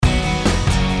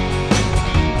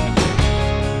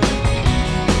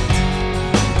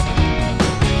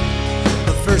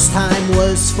first time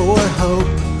was for hope,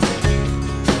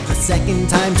 the second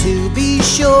time to be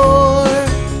sure,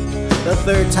 the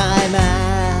third time,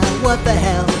 what the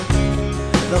hell,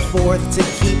 the fourth to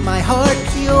keep my heart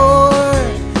pure.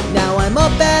 Now I'm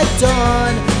up at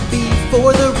dawn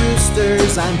before the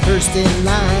roosters, I'm first in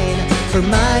line for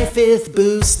my fifth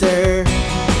booster.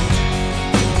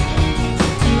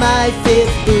 My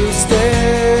fifth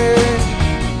booster.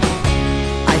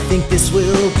 I think this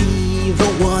will be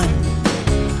the one.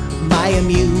 My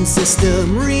immune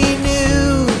system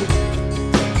renewed.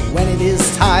 When it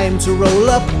is time to roll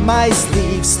up my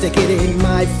sleeve, stick it in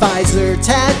my Pfizer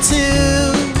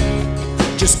tattoo.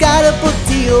 Just got a book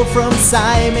deal from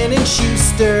Simon &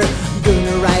 Schuster.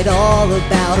 Gonna write all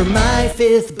about my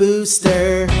fifth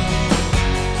booster.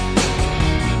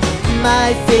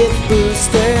 My fifth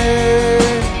booster.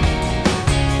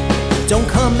 Don't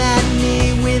come at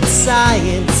me with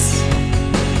science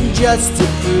just to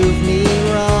prove me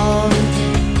wrong.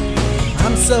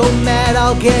 I'm so mad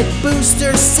I'll get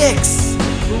booster 6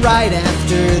 right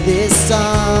after this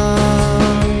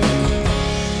song.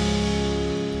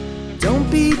 Don't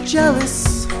be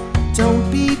jealous, don't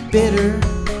be bitter.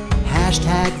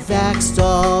 Hashtag vaxxed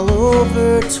all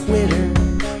over Twitter.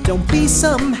 Don't be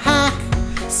some hack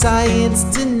science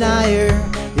denier.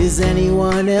 Is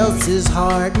anyone else's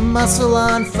heart muscle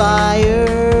on fire?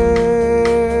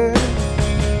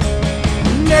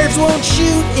 Nerves won't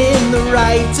shoot in the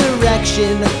right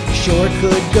direction. Sure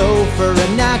could go for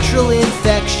a natural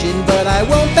infection, but I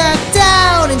won't back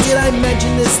down. And did I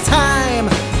mention this time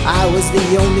I was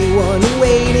the only one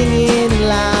waiting in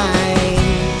line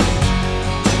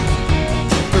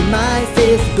for my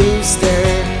fifth booster?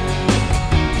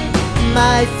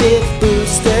 My fifth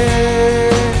booster.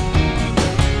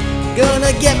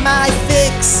 Gonna get my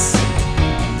fix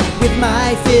with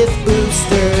my fifth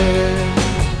booster.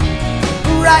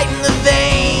 Right in the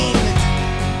vein.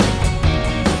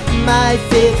 My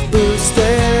fifth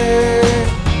booster.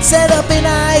 Set up an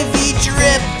IV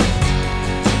drip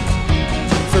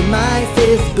for my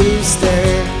fifth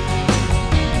booster.